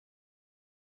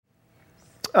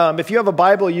If you have a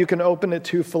Bible, you can open it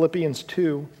to Philippians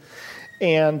 2.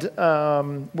 And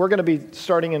we're going to be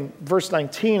starting in verse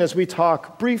 19 as we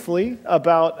talk briefly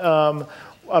about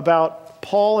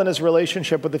Paul and his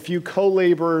relationship with a few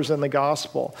co-laborers in the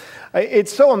gospel.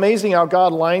 It's so amazing how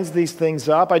God lines these things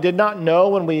up. I did not know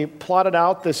when we plotted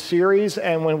out this series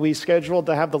and when we scheduled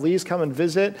to have the Lees come and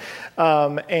visit,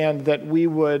 and that we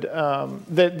would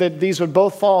that these would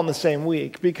both fall in the same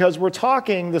week, because we're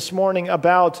talking this morning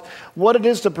about what it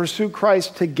is to pursue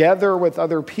Christ together with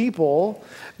other people,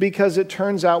 because it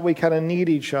turns out we kind of need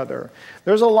each other.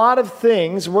 There's a lot of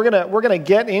things. We're gonna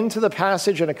get into the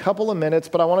passage in a couple of minutes,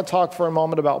 but I want to talk for a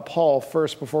moment about Paul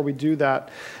first before we do that.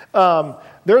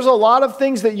 There's a lot of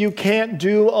things that you can't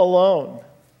do alone.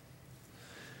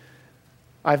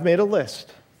 I've made a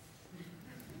list.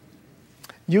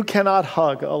 You cannot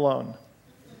hug alone.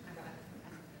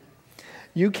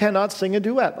 You cannot sing a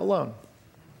duet alone.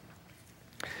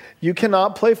 You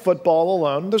cannot play football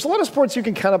alone. There's a lot of sports you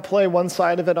can kind of play one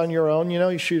side of it on your own. You know,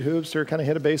 you shoot hoops or kind of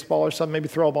hit a baseball or something, maybe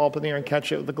throw a ball up in the air and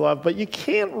catch it with a glove. But you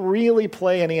can't really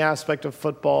play any aspect of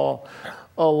football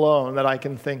alone that I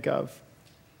can think of.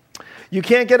 You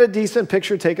can't get a decent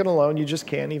picture taken alone. You just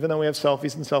can't. Even though we have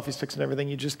selfies and selfie sticks and everything,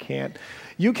 you just can't.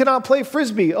 You cannot play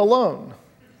Frisbee alone.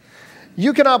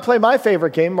 You cannot play my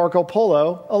favorite game, Marco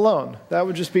Polo, alone. That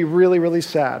would just be really, really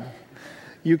sad.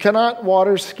 You cannot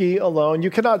water ski alone.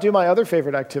 You cannot do my other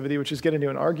favorite activity, which is get into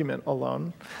an argument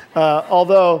alone.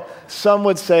 Although some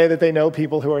would say that they know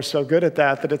people who are so good at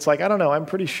that it's like, I don't know, I'm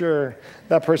pretty sure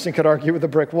that person could argue with a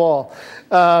brick wall.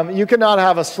 You cannot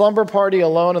have a slumber party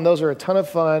alone, and those are a ton of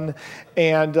fun.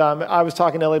 And I was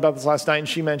talking to Ellie about this last night, and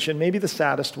she mentioned maybe the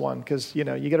saddest one, because you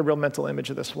get a real mental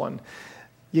image of this one.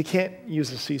 You can't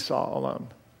use a seesaw alone.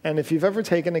 And if you've ever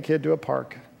taken a kid to a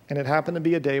park, and it happened to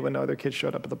be a day when no other kids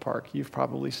showed up at the park, you've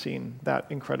probably seen that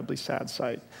incredibly sad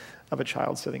sight of a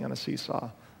child sitting on a seesaw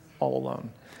all alone.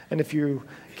 And if you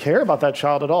care about that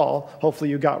child at all, hopefully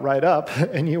you got right up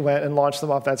and you went and launched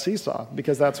them off that seesaw,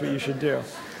 because that's what you should do.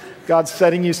 God's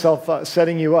setting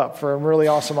you up for a really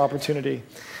awesome opportunity.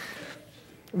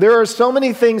 There are so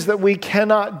many things that we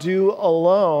cannot do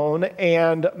alone,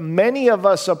 and many of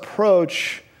us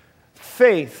approach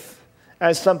faith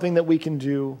as something that we can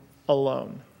do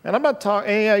alone. And I'm not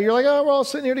talking, you're like, oh, we're all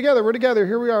sitting here together. We're together.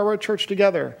 Here we are. We're at church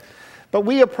together. But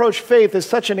we approach faith as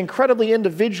such an incredibly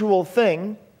individual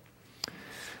thing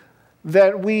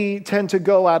that we tend to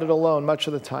go at it alone much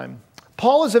of the time.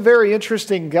 Paul is a very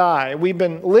interesting guy. We've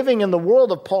been living in the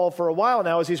world of Paul for a while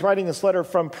now as he's writing this letter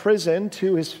from prison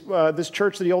to this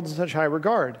church that he holds in such high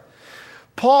regard.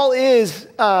 Paul is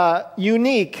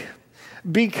unique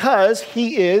because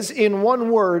he is, in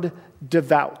one word,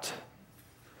 devout.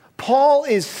 Paul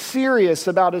is serious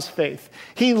about his faith.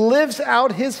 He lives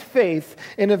out his faith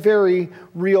in a very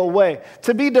real way.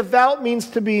 To be devout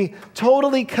means to be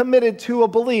totally committed to a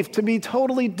belief, to be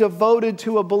totally devoted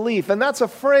to a belief. And that's a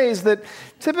phrase that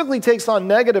typically takes on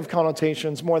negative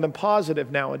connotations more than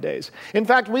positive nowadays. In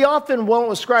fact, we often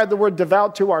won't ascribe the word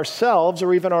devout to ourselves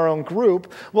or even our own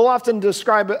group. We'll often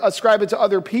ascribe it to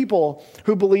other people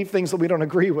who believe things that we don't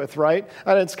agree with, right?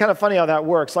 And it's kind of funny how that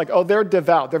works. Like, oh, they're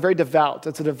devout. They're very devout.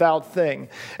 It's a devout thing.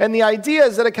 And the idea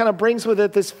is that it kind of brings with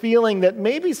it this feeling that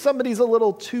maybe somebody's a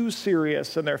little too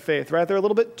serious in their faith, right? They're a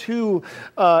little bit too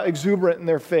exuberant in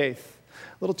their faith,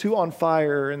 a little too on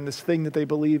fire in this thing that they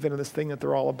believe in and this thing that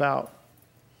they're all about.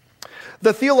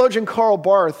 The theologian Karl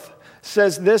Barth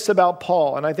says this about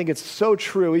Paul, and I think it's so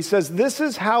true. He says, this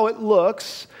is how it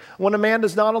looks when a man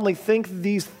does not only think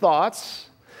these thoughts,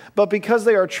 but because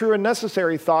they are true and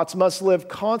necessary thoughts, must live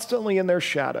constantly in their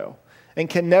shadow and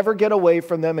can never get away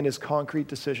from them in his concrete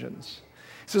decisions.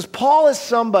 He says, Paul is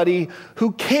somebody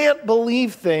who can't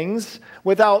believe things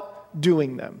without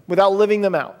doing them, without living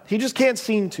them out. He just can't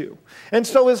seem to. And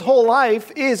so his whole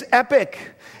life is epic,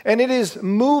 and it is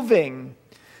moving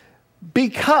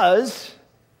because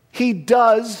he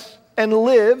does and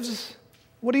lives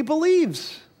what he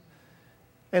believes.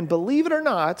 And believe it or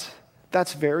not,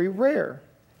 that's very rare.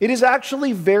 It is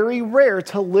actually very rare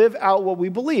to live out what we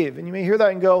believe. And you may hear that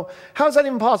and go, how is that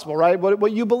even possible, right?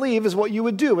 What you believe is what you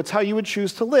would do. It's how you would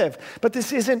choose to live. But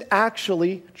this isn't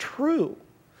actually true.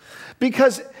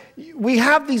 Because we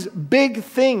have these big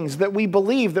things that we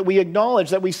believe, that we acknowledge,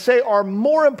 that we say are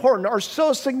more important, are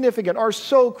so significant, are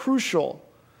so crucial.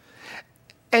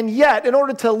 And yet, in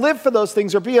order to live for those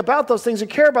things or be about those things or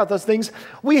care about those things,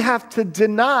 we have to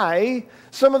deny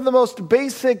some of the most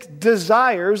basic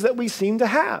desires that we seem to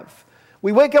have.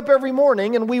 We wake up every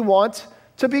morning and we want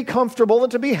to be comfortable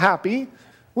and to be happy.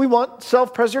 We want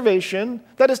self-preservation.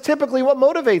 That is typically what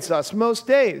motivates us most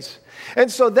days.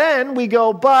 And so then we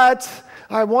go, but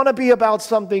I want to be about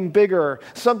something bigger,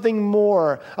 something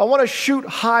more. I want to shoot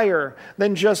higher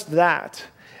than just that.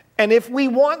 And if we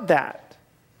want that,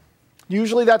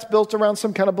 usually that's built around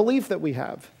some kind of belief that we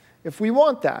have. If we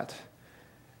want that,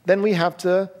 then we have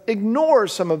to ignore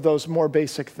some of those more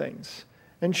basic things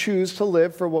and choose to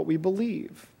live for what we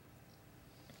believe.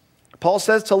 Paul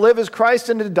says to live is Christ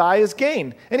and to die is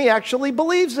gain. And he actually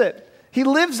believes it. He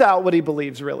lives out what he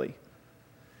believes, really.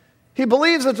 He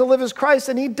believes that to live is Christ,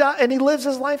 and he lives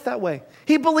his life that way.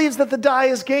 He believes that to die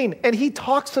is gain, and he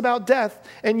talks about death,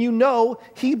 and you know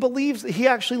he believes that he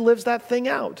actually lives that thing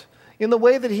out in the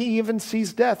way that he even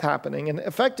sees death happening and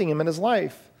affecting him in his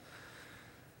life.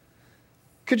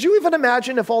 Could you even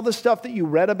imagine if all the stuff that you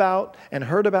read about and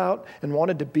heard about and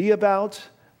wanted to be about,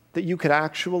 that you could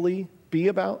actually be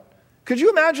about? Could you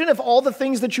imagine if all the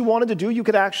things that you wanted to do, you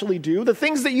could actually do? The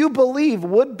things that you believe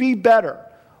would be better,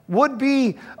 would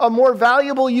be a more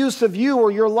valuable use of you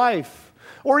or your life.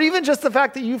 Or even just the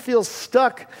fact that you feel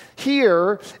stuck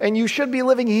here and you should be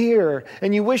living here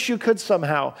and you wish you could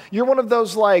somehow. You're one of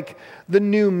those like the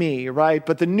new me, right?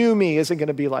 But the new me isn't going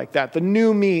to be like that. The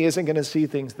new me isn't going to see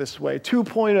things this way.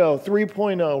 2.0,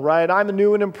 3.0, right? I'm a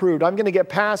new and improved. I'm going to get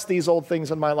past these old things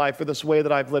in my life or this way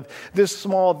that I've lived, this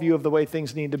small view of the way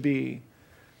things need to be.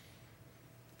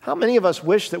 How many of us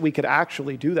wish that we could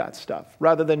actually do that stuff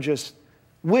rather than just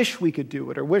wish we could do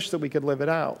it or wish that we could live it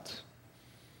out?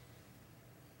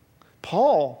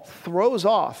 Paul throws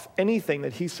off anything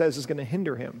that he says is going to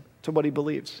hinder him to what he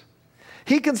believes.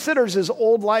 He considers his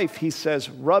old life, he says,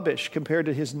 rubbish compared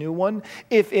to his new one,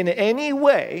 if in any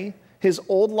way his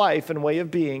old life and way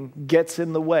of being gets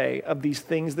in the way of these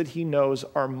things that he knows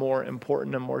are more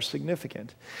important and more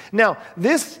significant. Now,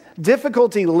 this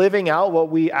difficulty living out what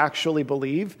we actually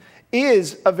believe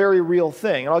is a very real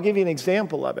thing. And I'll give you an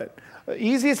example of it. The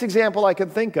easiest example I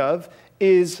can think of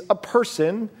is a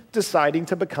person deciding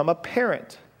to become a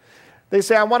parent. They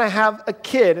say, I want to have a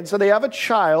kid. And so they have a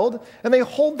child, and they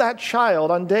hold that child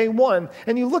on day one.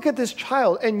 And you look at this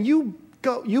child, and you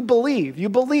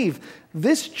believe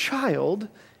this child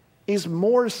is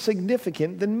more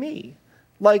significant than me.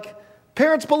 Like,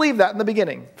 parents believe that in the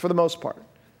beginning, for the most part.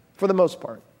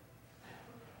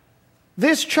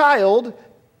 This child's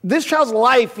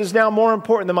life is now more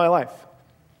important than my life.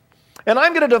 And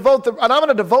I'm going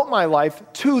to devote my life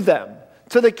to them,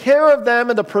 to the care of them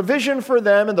and the provision for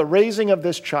them and the raising of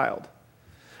this child.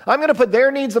 I'm going to put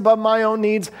their needs above my own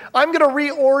needs. I'm going to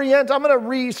reorient. I'm going to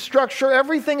restructure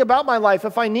everything about my life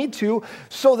if I need to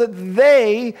so that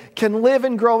they can live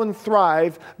and grow and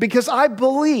thrive because I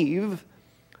believe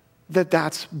that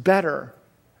that's better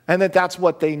and that that's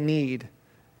what they need.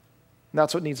 And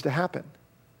that's what needs to happen.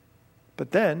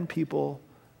 But then people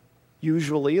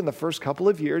usually in the first couple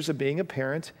of years of being a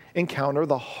parent, encounter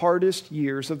the hardest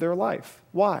years of their life.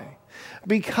 Why?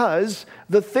 Because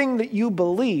the thing that you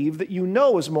believe, that you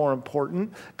know is more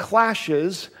important,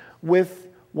 clashes with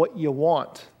what you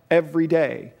want every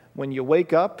day. When you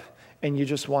wake up and you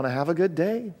just want to have a good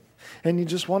day, and you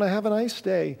just want to have a nice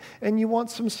day, and you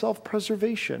want some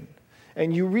self-preservation.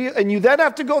 And you then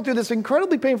have to go through this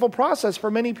incredibly painful process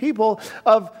for many people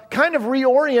of kind of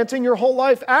reorienting your whole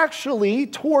life actually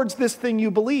towards this thing you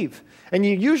believe. And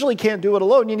you usually can't do it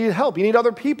alone. You need help. You need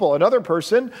other people, another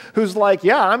person who's like,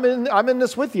 yeah, I'm in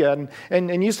this with you.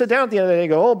 And you sit down at the end of the day and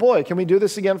go, oh boy, can we do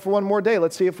this again for one more day?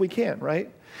 Let's see if we can,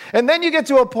 right? And then you get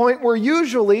to a point where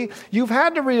usually you've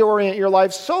had to reorient your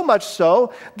life so much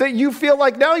so that you feel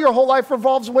like now your whole life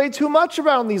revolves way too much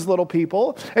around these little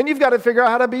people, and you've got to figure out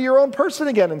how to be your own person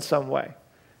again in some way.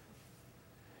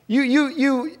 And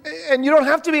you don't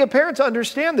have to be a parent to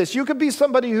understand this. You could be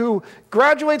somebody who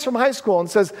graduates from high school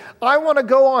and says, I want to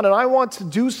go on and I want to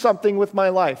do something with my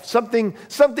life, something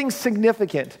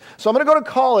significant. So I'm going to go to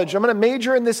college. I'm going to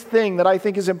major in this thing that I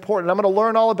think is important. I'm going to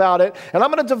learn all about it. And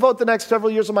I'm going to devote the next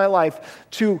several years of my life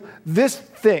to this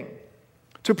thing,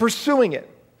 to pursuing it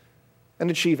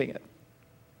and achieving it.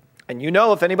 And you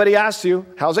know, if anybody asks you,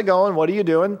 how's it going? What are you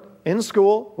doing? In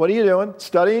school, what are you doing?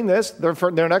 Studying this.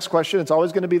 Their next question, it's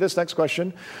always going to be this next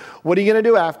question. What are you going to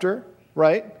do after,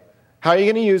 right? How are you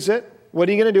going to use it? What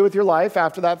are you going to do with your life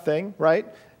after that thing, right?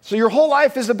 So your whole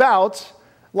life is about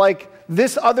like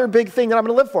this other big thing that I'm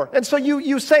going to live for. And so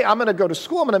you say, I'm going to go to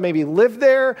school. I'm going to maybe live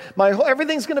there.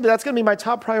 That's going to be my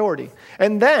top priority.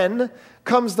 And then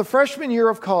comes the freshman year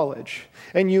of college.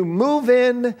 And you move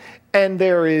in and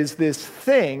there is this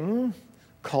thing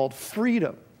called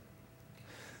freedom.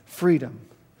 Freedom.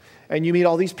 And you meet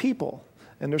all these people,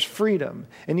 and there's freedom.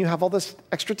 And you have all this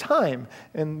extra time,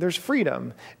 and there's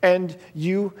freedom. And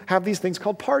you have these things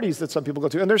called parties that some people go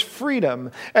to, and there's freedom.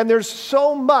 And there's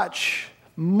so much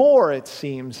more, it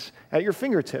seems, at your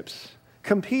fingertips.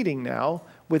 competing now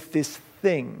with this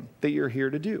thing that you're here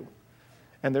to do.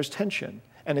 And there's tension,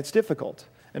 and it's difficult.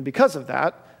 And because of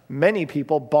that, many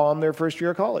people bomb their first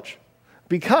year of college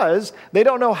because they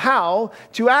don't know how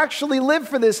to actually live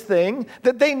for this thing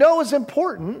that they know is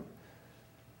important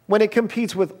when it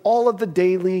competes with all of the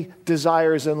daily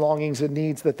desires and longings and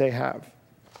needs that they have.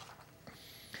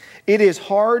 It is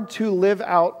hard to live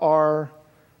out our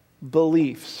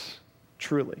beliefs,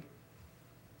 truly.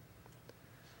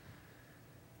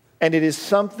 And it is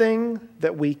something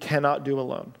that we cannot do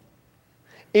alone.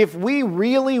 If we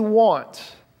really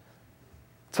want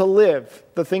to live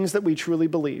the things that we truly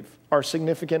believe are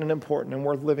significant and important and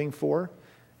worth living for,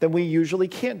 then we usually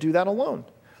can't do that alone.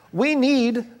 We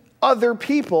need other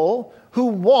people who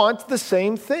want the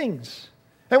same things.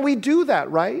 And we do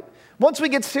that, right? Once we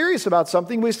get serious about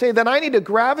something, we say that I need to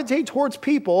gravitate towards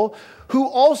people who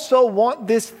also want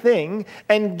this thing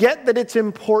and get that it's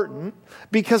important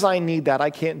because I need that. I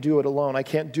can't do it alone. I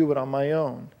can't do it on my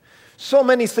own. So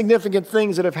many significant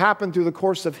things that have happened through the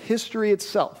course of history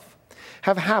itself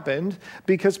have happened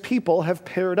because people have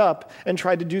paired up and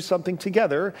tried to do something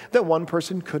together that one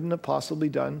person couldn't have possibly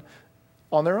done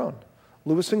on their own.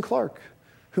 Lewis and Clark,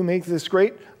 who made this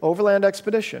great overland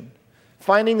expedition,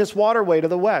 finding this waterway to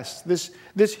the west,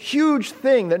 this huge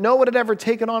thing that no one had ever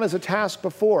taken on as a task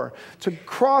before, to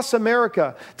cross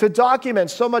America, to document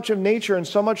so much of nature and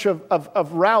so much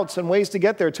of routes and ways to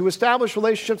get there, to establish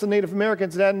relationships with Native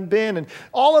Americans that hadn't been, and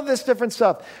all of this different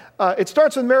stuff. It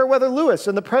starts with Meriwether Lewis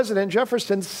and the president,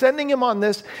 Jefferson, sending him on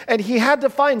this, and he had to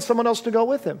find someone else to go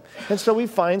with him. And so he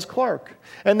finds Clark,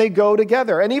 and they go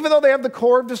together. And even though they have the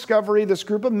core of Discovery, this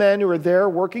group of men who are there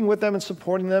working with them and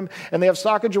supporting them, and they have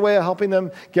Sacagawea helping them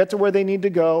get to where they need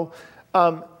to go,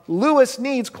 Lewis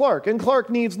needs Clark, and Clark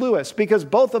needs Lewis, because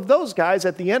both of those guys,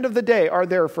 at the end of the day, are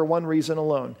there for one reason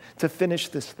alone, to finish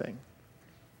this thing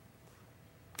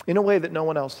in a way that no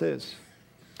one else is.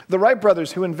 The Wright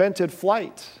brothers, who invented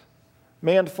flight,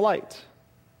 manned flight,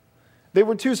 they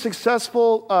were too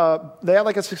successful, they had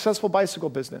like a successful bicycle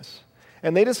business,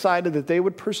 and they decided that they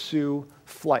would pursue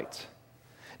flight.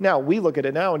 Now, we look at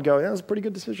it now and go, yeah, that's a pretty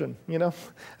good decision, you know?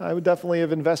 I would definitely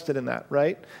have invested in that,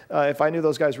 right? If I knew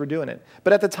those guys were doing it.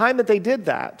 But at the time that they did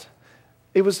that,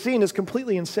 it was seen as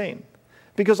completely insane.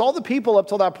 Because all the people up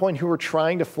till that point who were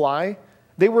trying to fly,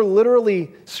 they were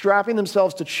literally strapping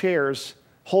themselves to chairs,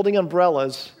 holding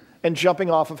umbrellas, and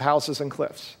jumping off of houses and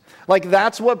cliffs. Like,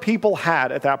 that's what people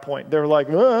had at that point. They were like,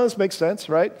 oh, this makes sense,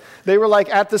 right? They were like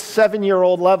at the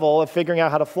 7-year-old level of figuring out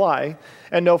how to fly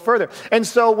and no further. And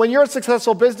so when you're a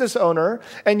successful business owner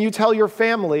and you tell your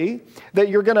family that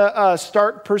you're going to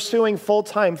start pursuing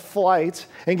full-time flight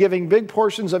and giving big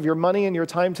portions of your money and your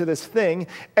time to this thing,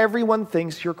 everyone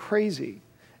thinks you're crazy.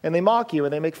 And they mock you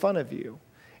and they make fun of you.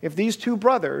 If these two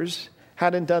brothers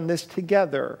hadn't done this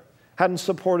together, hadn't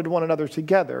supported one another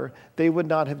together, they would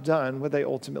not have done what they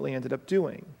ultimately ended up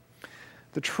doing.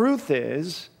 The truth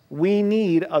is, we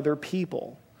need other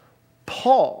people.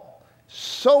 Paul,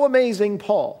 so amazing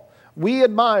Paul. We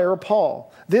admire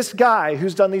Paul. This guy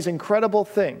who's done these incredible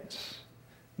things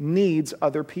needs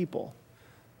other people.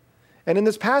 And in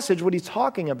this passage, what he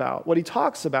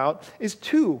talks about is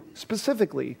two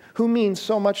specifically who mean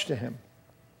so much to him.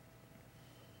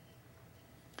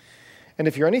 And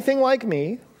if you're anything like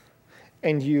me,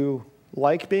 and you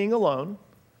like being alone,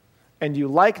 and you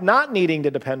like not needing to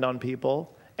depend on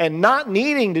people, and not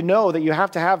needing to know that you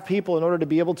have to have people in order to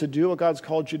be able to do what God's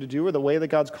called you to do or the way that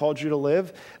God's called you to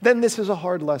live, then this is a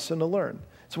hard lesson to learn.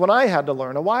 It's what I had to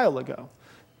learn a while ago,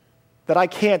 that I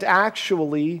can't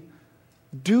actually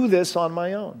do this on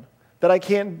my own, that I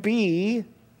can't be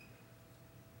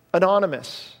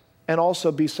anonymous and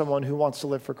also be someone who wants to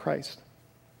live for Christ.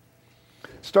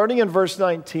 Starting in verse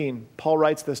 19, Paul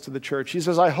writes this to the church. He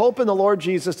says, I hope in the Lord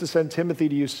Jesus to send Timothy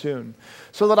to you soon,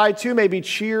 so that I too may be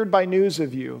cheered by news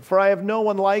of you, for I have no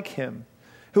one like him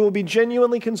who will be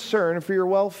genuinely concerned for your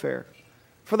welfare.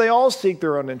 For they all seek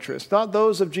their own interests, not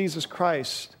those of Jesus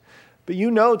Christ. But you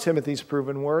know Timothy's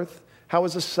proven worth, how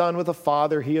as a son with a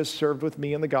father he has served with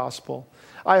me in the gospel.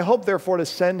 I hope therefore to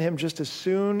send him just as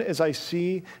soon as I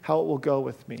see how it will go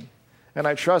with me. And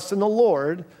I trust in the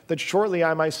Lord that shortly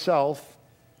I myself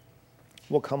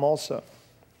will come also.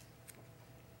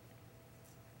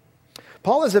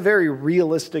 Paul has a very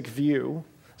realistic view,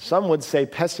 some would say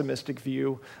pessimistic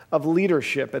view, of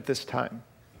leadership at this time.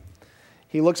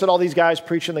 He looks at all these guys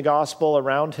preaching the gospel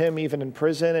around him, even in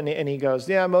prison, and he goes,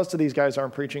 yeah, most of these guys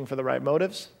aren't preaching for the right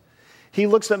motives. He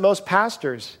looks at most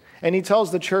pastors, and he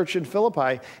tells the church in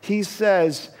Philippi, he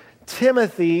says,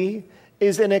 Timothy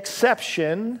is an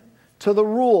exception to the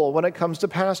rule when it comes to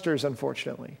pastors,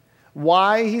 unfortunately.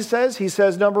 Why, he says? He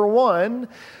says, number one,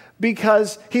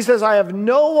 because he says, I have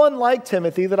no one like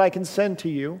Timothy that I can send to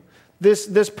you.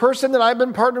 This person that I've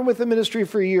been partnering with in ministry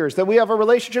for years, that we have a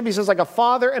relationship, he says, like a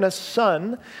father and a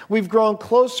son. We've grown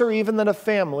closer even than a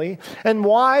family. And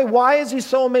why? Why is he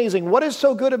so amazing? What is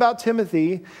so good about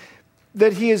Timothy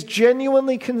that he is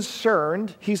genuinely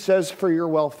concerned, he says, for your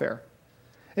welfare?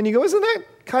 And you go, isn't that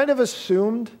kind of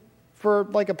assumed for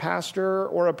like a pastor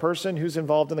or a person who's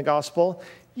involved in the gospel?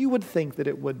 You would think that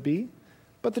it would be.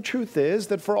 But the truth is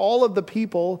that for all of the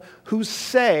people who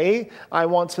say, I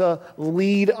want to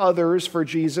lead others for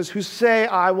Jesus, who say,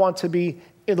 I want to be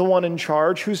the one in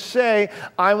charge, who say,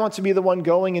 I want to be the one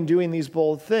going and doing these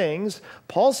bold things,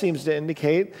 Paul seems to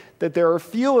indicate that there are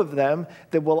few of them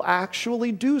that will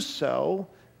actually do so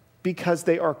because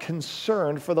they are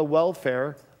concerned for the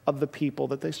welfare of the people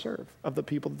that they serve, of the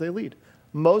people that they lead.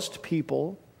 Most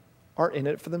people are in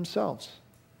it for themselves.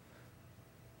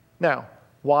 Now,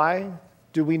 why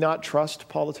do we not trust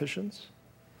politicians?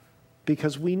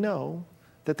 Because we know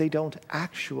that they don't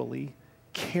actually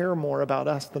care more about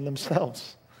us than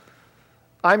themselves.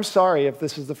 I'm sorry if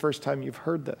this is the first time you've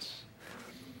heard this.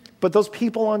 But those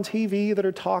people on TV that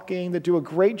are talking, that do a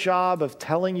great job of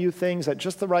telling you things at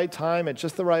just the right time, at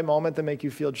just the right moment, that make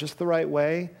you feel just the right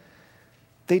way,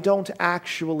 they don't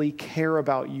actually care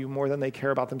about you more than they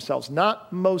care about themselves.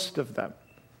 Not most of them.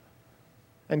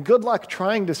 And good luck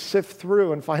trying to sift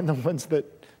through and find the ones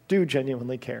that do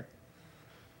genuinely care.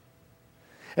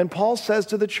 And Paul says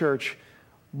to the church,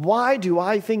 why do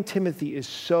I think Timothy is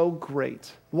so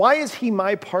great? Why is he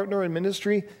my partner in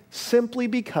ministry? Simply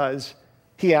because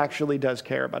he actually does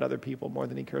care about other people more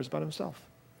than he cares about himself.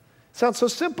 Sounds so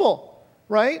simple,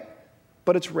 right?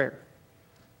 But it's rare.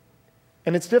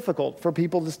 And it's difficult for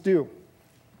people to do.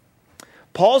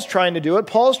 Paul's trying to do it.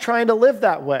 Paul's trying to live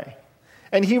that way.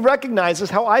 And he recognizes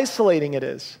how isolating it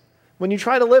is when you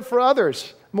try to live for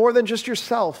others more than just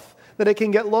yourself, that it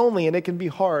can get lonely and it can be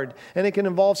hard and it can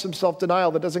involve some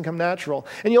self-denial that doesn't come natural.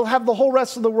 And you'll have the whole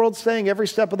rest of the world saying every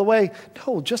step of the way,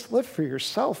 no, just live for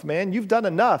yourself, man. You've done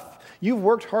enough. You've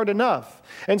worked hard enough.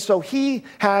 And so he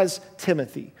has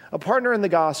Timothy, a partner in the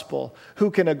gospel, who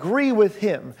can agree with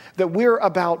him that we're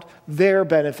about their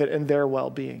benefit and their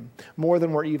well-being more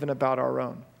than we're even about our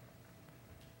own.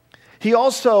 He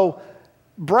also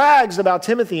brags about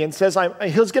Timothy and says,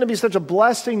 he's going to be such a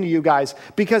blessing to you guys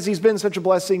because he's been such a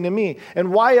blessing to me.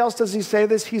 And why else does he say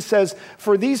this? He says,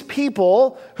 for these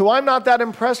people who I'm not that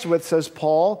impressed with, says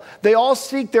Paul, they all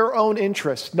seek their own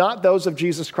interests, not those of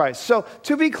Jesus Christ. So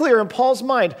to be clear, in Paul's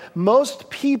mind, most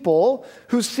people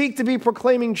who seek to be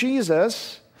proclaiming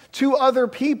Jesus to other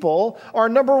people are,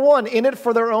 number one, in it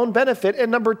for their own benefit,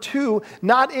 and number two,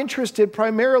 not interested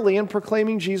primarily in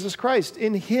proclaiming Jesus Christ,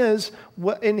 in his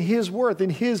worth, in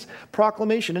his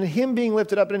proclamation, in him being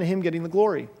lifted up and in him getting the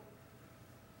glory.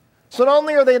 So not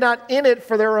only are they not in it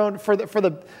for their own,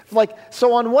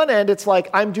 so on one end, it's like,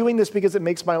 I'm doing this because it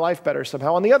makes my life better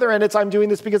somehow. On the other end, it's I'm doing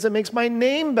this because it makes my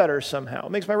name better somehow.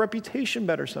 It makes my reputation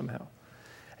better somehow.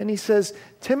 And he says,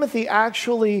 Timothy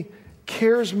actually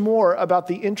cares more about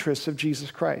the interests of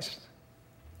Jesus Christ.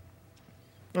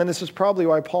 And this is probably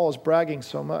why Paul is bragging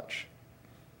so much.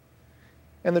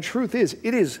 And the truth is,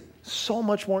 it is so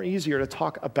much more easier to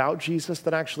talk about Jesus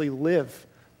than actually live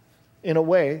in a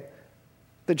way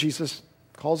that Jesus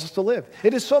calls us to live.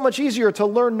 It is so much easier to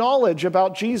learn knowledge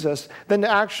about Jesus than to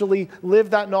actually live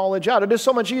that knowledge out. It is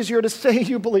so much easier to say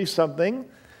you believe something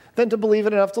than to believe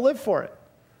it enough to live for it.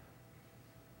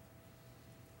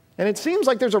 And it seems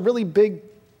like there's a really big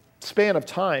span of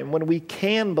time when we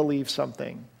can believe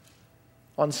something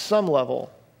on some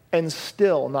level and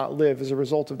still not live as a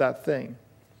result of that thing.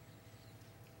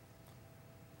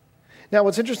 Now,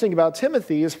 what's interesting about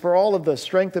Timothy is for all of the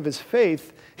strength of his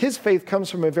faith comes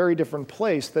from a very different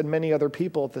place than many other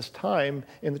people at this time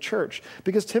in the church.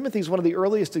 Because Timothy is one of the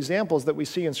earliest examples that we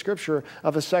see in Scripture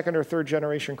of a second or third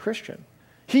generation Christian.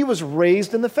 He was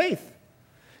raised in the faith.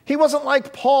 He wasn't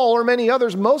like Paul or many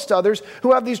others, most others,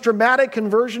 who have these dramatic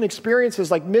conversion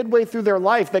experiences like midway through their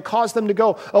life that cause them to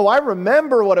go, oh, I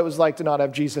remember what it was like to not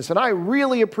have Jesus, and I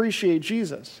really appreciate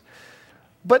Jesus.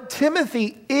 But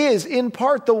Timothy is, in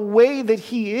part, the way that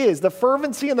he is, the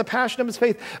fervency and the passion of his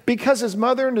faith, because his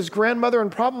mother and his grandmother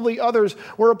and probably others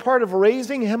were a part of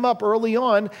raising him up early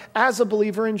on as a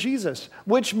believer in Jesus,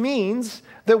 which means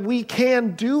that we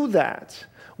can do that.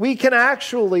 We can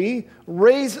actually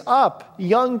raise up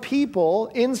young people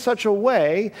in such a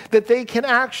way that they can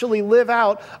actually live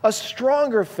out a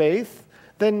stronger faith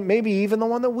than maybe even the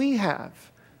one that we have.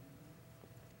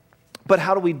 But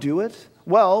how do we do it?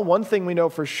 Well, one thing we know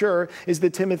for sure is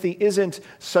that Timothy isn't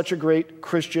such a great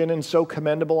Christian and so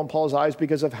commendable in Paul's eyes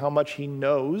because of how much he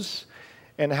knows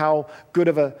and how good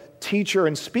of a teacher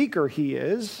and speaker he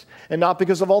is, and not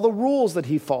because of all the rules that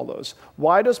he follows.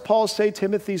 Why does Paul say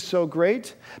Timothy's so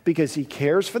great? Because he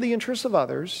cares for the interests of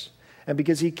others and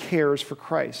because he cares for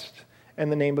Christ and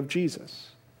the name of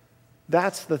Jesus.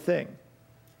 That's the thing.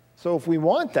 So if we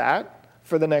want that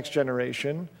for the next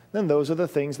generation, then those are the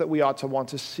things that we ought to want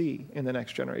to see in the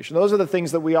next generation. Those are the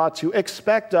things that we ought to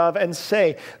expect of and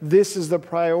say, this is the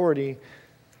priority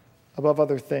above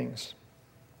other things.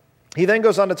 He then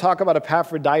goes on to talk about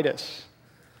Epaphroditus,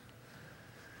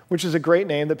 which is a great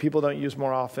name that people don't use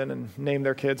more often and name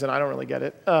their kids, and I don't really get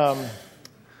it.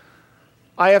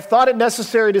 I have thought it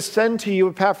necessary to send to you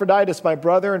Epaphroditus, my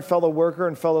brother and fellow worker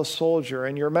and fellow soldier,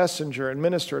 and your messenger and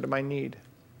minister to my need.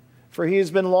 For he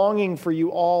has been longing for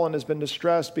you all and has been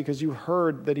distressed because you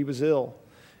heard that he was ill.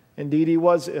 Indeed, he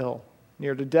was ill,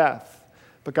 near to death.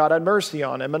 But God had mercy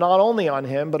on him, and not only on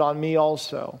him, but on me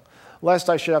also, lest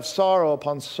I should have sorrow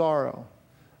upon sorrow.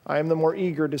 I am the more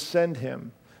eager to send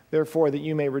him, therefore that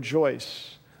you may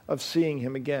rejoice of seeing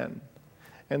him again,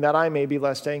 and that I may be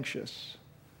less anxious.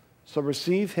 So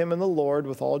receive him in the Lord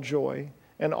with all joy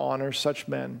and honor such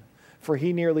men. For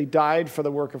he nearly died for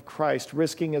the work of Christ,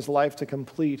 risking his life to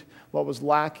complete what was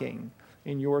lacking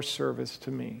in your service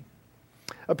to me.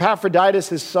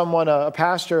 Epaphroditus is someone, a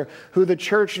pastor, who the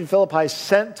church in Philippi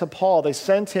sent to Paul. They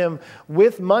sent him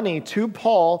with money to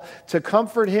Paul to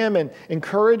comfort him and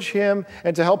encourage him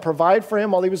and to help provide for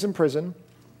him while he was in prison.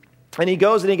 And he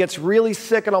goes and he gets really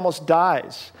sick and almost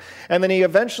dies. And then he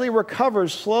eventually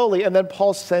recovers slowly, and then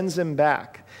Paul sends him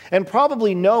back. And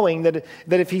probably knowing that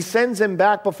if he sends him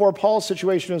back before Paul's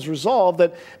situation is resolved,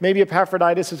 that maybe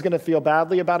Epaphroditus is going to feel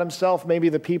badly about himself. Maybe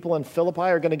the people in Philippi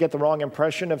are going to get the wrong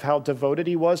impression of how devoted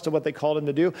he was to what they called him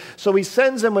to do. So he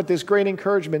sends him with this great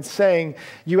encouragement saying,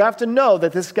 you have to know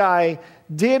that this guy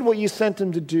did what you sent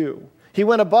him to do. He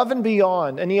went above and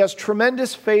beyond, and he has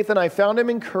tremendous faith, and I found him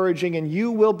encouraging, and you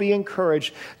will be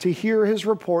encouraged to hear his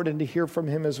report and to hear from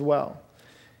him as well.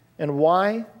 And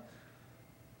why?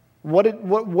 What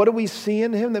do we see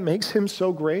in him that makes him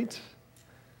so great?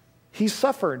 He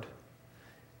suffered.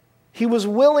 He was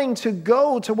willing to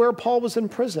go to where Paul was in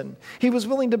prison. He was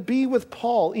willing to be with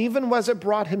Paul, even as it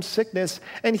brought him sickness,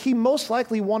 and he most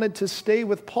likely wanted to stay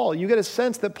with Paul. You get a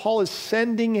sense that Paul is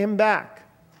sending him back.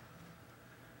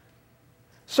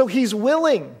 So he's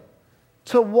willing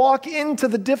to walk into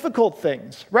the difficult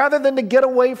things rather than to get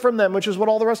away from them, which is what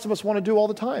all the rest of us want to do all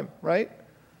the time, right?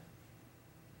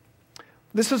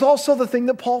 This is also the thing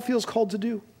that Paul feels called to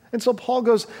do. And so Paul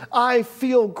goes, I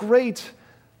feel great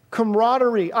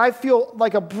camaraderie. I feel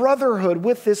like a brotherhood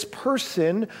with this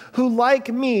person who, like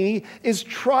me, is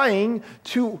trying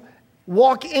to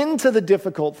walk into the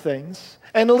difficult things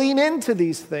and lean into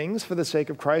these things for the sake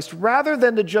of Christ, rather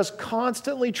than to just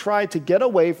constantly try to get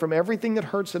away from everything that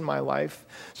hurts in my life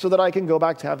so that I can go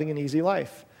back to having an easy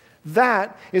life.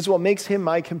 That is what makes him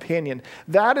my companion.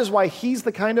 That is why he's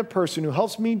the kind of person who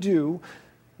helps me do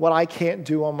what I can't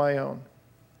do on my own.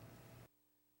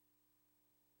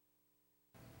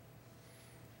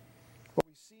 What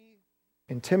we see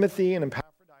in Timothy and in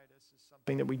Epaphroditus is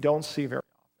something that we don't see very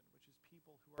often, which is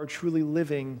people who are truly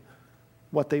living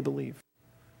what they believe.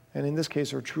 And in this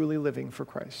case, are truly living for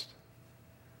Christ.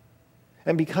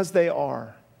 And because they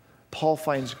are, Paul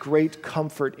finds great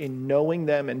comfort in knowing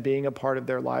them and being a part of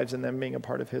their lives and them being a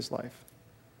part of his life.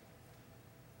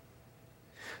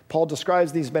 Paul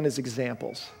describes these men as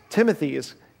examples. Timothy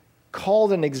is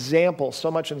called an example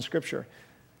so much in Scripture.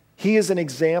 He is an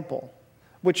example,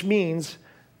 which means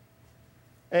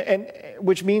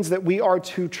that we are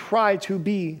to try to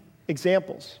be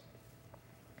examples.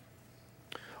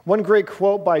 One great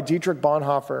quote by Dietrich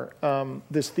Bonhoeffer,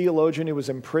 this theologian who was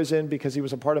imprisoned because he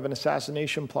was a part of an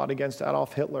assassination plot against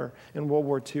Adolf Hitler in World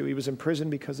War II. He was in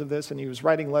prison because of this, and he was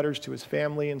writing letters to his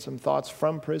family and some thoughts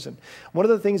from prison. One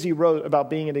of the things he wrote about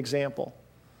being an example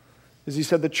is he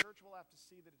said, the church will have to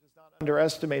see that it does not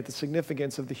underestimate the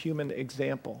significance of the human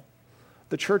example.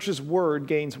 The church's word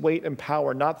gains weight and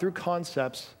power, not through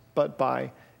concepts, but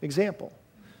by example.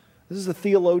 This is a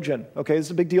theologian, okay? This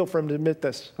is a big deal for him to admit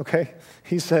this, okay?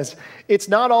 He says, it's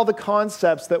not all the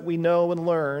concepts that we know and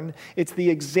learn. It's the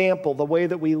example, the way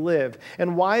that we live.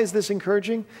 And why is this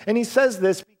encouraging? And he says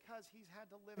this because he's had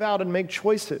to live out and make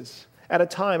choices at a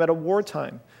time, at a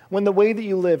wartime, when the way that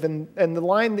you live and the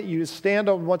line that you stand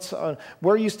on,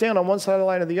 where you stand on one side of the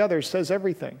line or the other says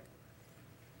everything.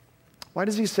 Why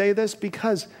does he say this?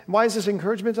 Why is this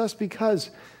encouragement to us?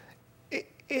 Because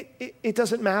it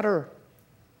doesn't matter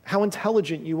how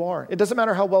intelligent you are. It doesn't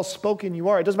matter how well-spoken you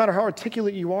are. It doesn't matter how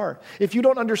articulate you are. If you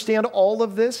don't understand all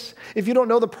of this, if you don't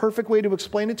know the perfect way to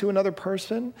explain it to another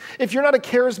person, if you're not a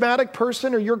charismatic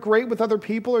person or you're great with other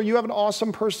people or you have an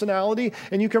awesome personality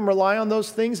and you can rely on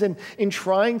those things in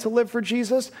trying to live for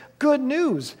Jesus, good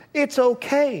news. It's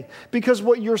okay. Because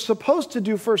what you're supposed to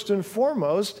do first and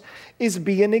foremost is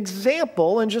be an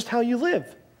example in just how you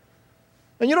live.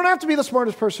 And you don't have to be the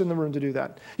smartest person in the room to do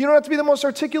that. You don't have to be the most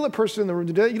articulate person in the room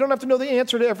to do that. You don't have to know the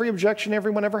answer to every objection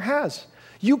everyone ever has.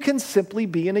 You can simply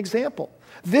be an example.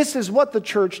 This is what the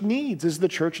church needs, is the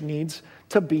church needs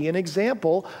to be an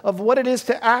example of what it is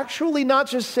to actually not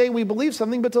just say we believe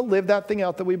something, but to live that thing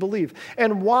out that we believe.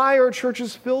 And why are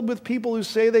churches filled with people who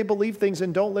say they believe things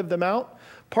and don't live them out?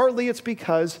 Partly it's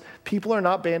because people are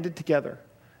not banded together.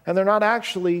 And they're not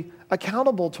actually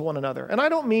accountable to one another. And I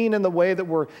don't mean in the way that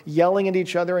we're yelling at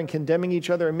each other and condemning each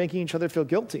other and making each other feel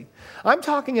guilty. I'm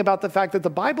talking about the fact that the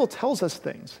Bible tells us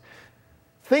things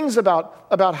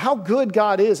about how good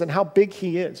God is and how big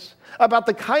he is, about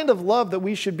the kind of love that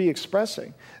we should be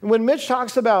expressing. And when Mitch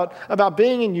talks about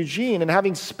being in Eugene and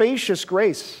having spacious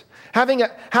grace, having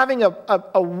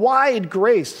a wide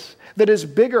grace that is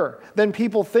bigger than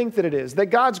people think that it is, that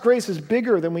God's grace is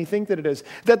bigger than we think that it is,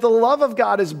 that the love of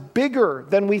God is bigger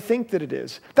than we think that it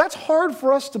is. That's hard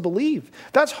for us to believe.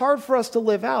 That's hard for us to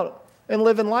live out and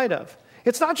live in light of.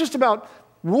 It's not just about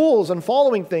rules and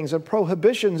following things and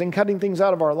prohibitions and cutting things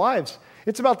out of our lives.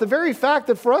 It's about the very fact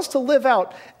that for us to live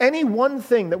out any one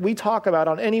thing that we talk about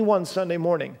on any one Sunday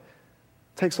morning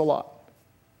takes a lot.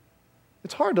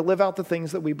 It's hard to live out the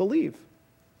things that we believe.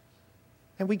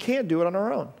 And we can't do it on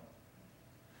our own.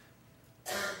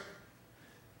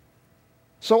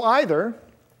 So either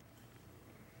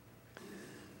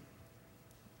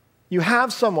you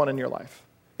have someone in your life,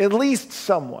 at least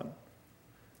someone,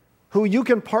 who you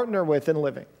can partner with in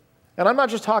living. And I'm not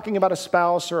just talking about a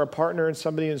spouse or a partner and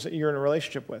somebody you're in a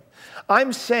relationship with.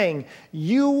 I'm saying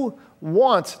you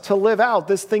want to live out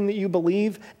this thing that you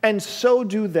believe, and so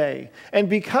do they. And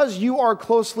because you are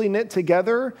closely knit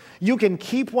together, you can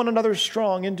keep one another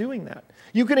strong in doing that.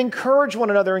 You can encourage one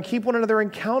another and keep one another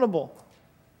accountable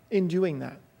in doing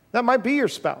that. That might be your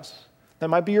spouse. That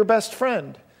might be your best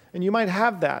friend. And you might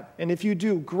have that. And if you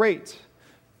do, great.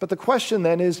 But the question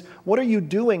then is, what are you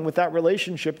doing with that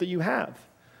relationship that you have?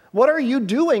 What are you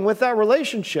doing with that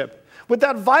relationship? With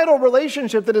that vital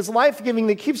relationship that is life-giving,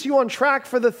 that keeps you on track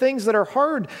for the things that are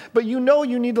hard, but you know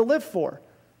you need to live for?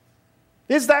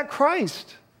 Is that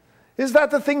Christ? Is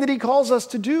that the thing that he calls us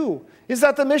to do? Is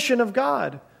that the mission of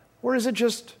God? Or is it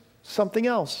just something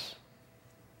else?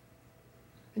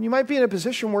 And you might be in a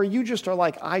position where you just are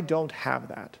like, I don't have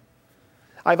that.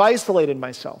 I've isolated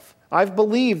myself. I've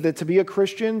believed that to be a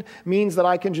Christian means that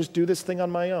I can just do this thing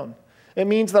on my own. It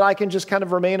means that I can just kind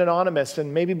of remain anonymous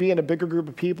and maybe be in a bigger group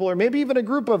of people, or maybe even a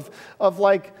group of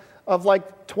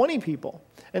like 20 people,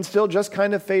 and still just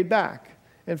kind of fade back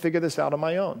and figure this out on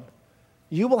my own.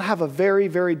 You will have a very,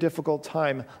 very difficult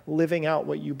time living out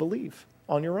what you believe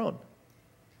on your own.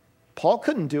 Paul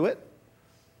couldn't do it.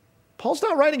 Paul's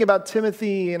not writing about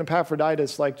Timothy and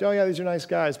Epaphroditus like, oh yeah, these are nice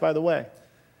guys, by the way.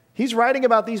 He's writing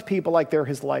about these people like they're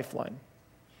his lifeline.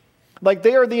 Like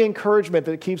they are the encouragement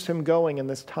that keeps him going in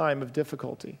this time of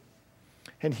difficulty.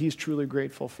 And he's truly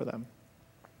grateful for them.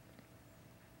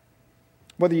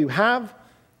 Whether you have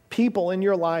people in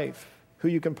your life who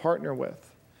you can partner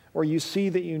with, or you see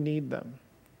that you need them,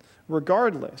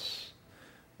 regardless,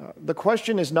 the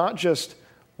question is not just,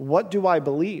 what do I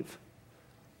believe?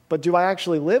 But do I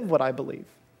actually live what I believe?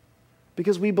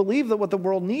 Because we believe that what the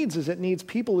world needs is it needs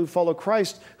people who follow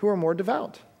Christ who are more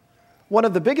devout. One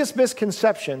of the biggest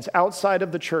misconceptions outside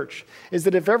of the church is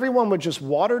that if everyone would just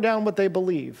water down what they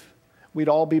believe, we'd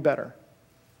all be better.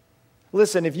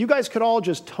 Listen, if you guys could all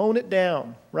just tone it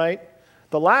down, right?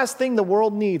 The last thing the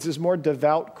world needs is more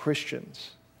devout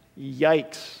Christians.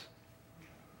 Yikes.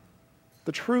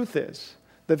 The truth is,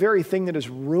 the very thing that is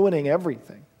ruining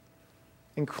everything,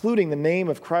 including the name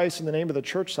of Christ and the name of the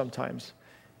church sometimes,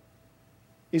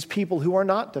 is people who are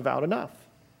not devout enough.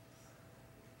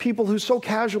 People who so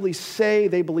casually say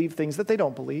they believe things that they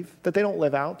don't believe, that they don't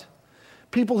live out.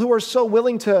 People who are so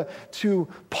willing to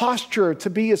posture to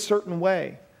be a certain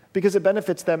way because it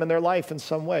benefits them in their life in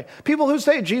some way. People who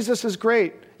say Jesus is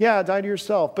great, yeah, die to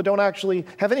yourself, but don't actually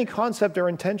have any concept or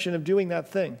intention of doing that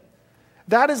thing.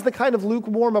 That is the kind of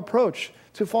lukewarm approach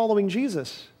to following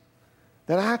Jesus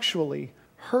that actually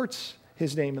hurts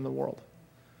his name in the world.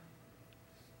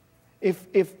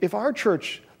 If our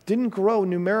church didn't grow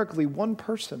numerically one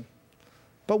person,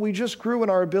 but we just grew in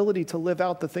our ability to live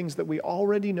out the things that we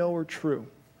already know are true,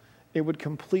 it would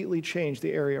completely change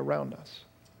the area around us.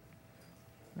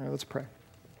 All right, let's pray.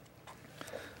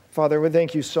 Father, we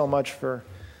thank you so much for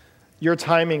your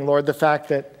timing, Lord, the fact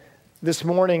that this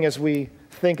morning as we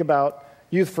think about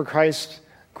Youth for Christ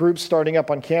groups starting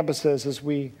up on campuses, as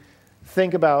we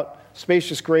think about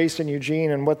Spacious Grace in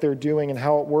Eugene and what they're doing and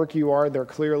how at work you are there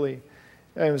clearly,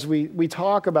 as we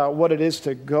talk about what it is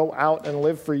to go out and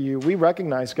live for you, we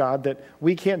recognize, God, that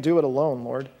we can't do it alone,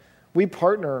 Lord. We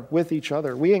partner with each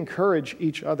other. We encourage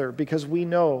each other because we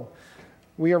know,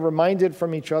 we are reminded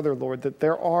from each other, Lord, that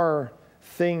there are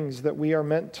things that we are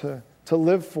meant to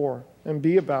live for and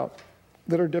be about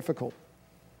that are difficult.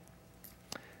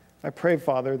 I pray,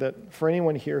 Father, that for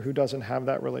anyone here who doesn't have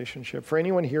that relationship, for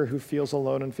anyone here who feels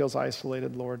alone and feels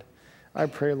isolated, Lord, I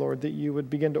pray, Lord, that you would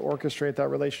begin to orchestrate that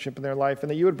relationship in their life and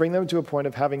that you would bring them to a point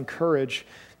of having courage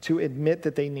to admit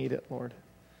that they need it, Lord.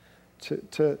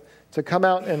 To come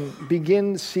out and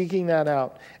begin seeking that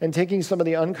out and taking some of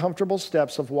the uncomfortable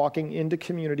steps of walking into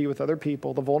community with other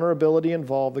people, the vulnerability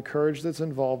involved, the courage that's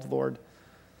involved, Lord,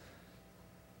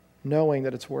 knowing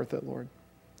that it's worth it, Lord.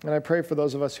 And I pray for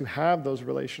those of us who have those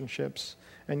relationships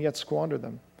and yet squander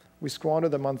them. We squander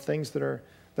them on things that are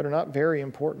not very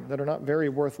important, that are not very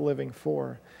worth living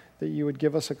for, that you would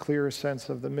give us a clearer sense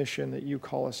of the mission that you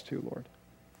call us to, Lord.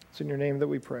 It's in your name that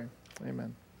we pray.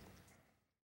 Amen.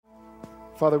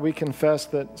 Father, we confess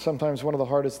that sometimes one of the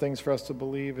hardest things for us to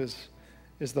believe is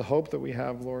the hope that we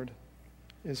have, Lord,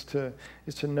 is to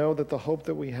know that the hope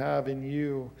that we have in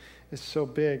you is so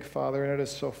big, Father, and it is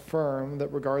so firm that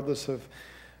regardless of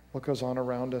what goes on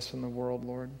around us in the world,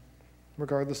 Lord,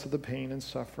 regardless of the pain and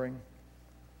suffering,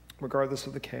 regardless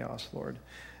of the chaos, Lord,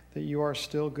 that you are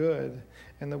still good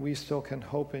and that we still can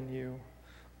hope in you.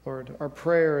 Lord, our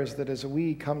prayer is that as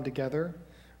we come together,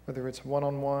 whether it's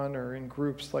one-on-one or in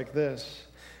groups like this,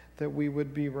 that we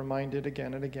would be reminded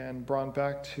again and again, brought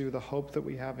back to the hope that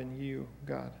we have in you,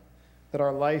 God, that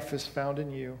our life is found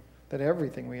in you, that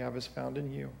everything we have is found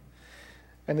in you,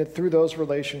 and that through those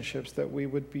relationships that we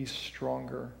would be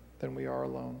stronger than we are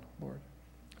alone, Lord.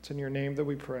 It's in your name that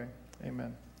we pray.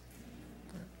 Amen.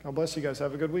 God bless you guys.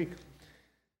 Have a good week.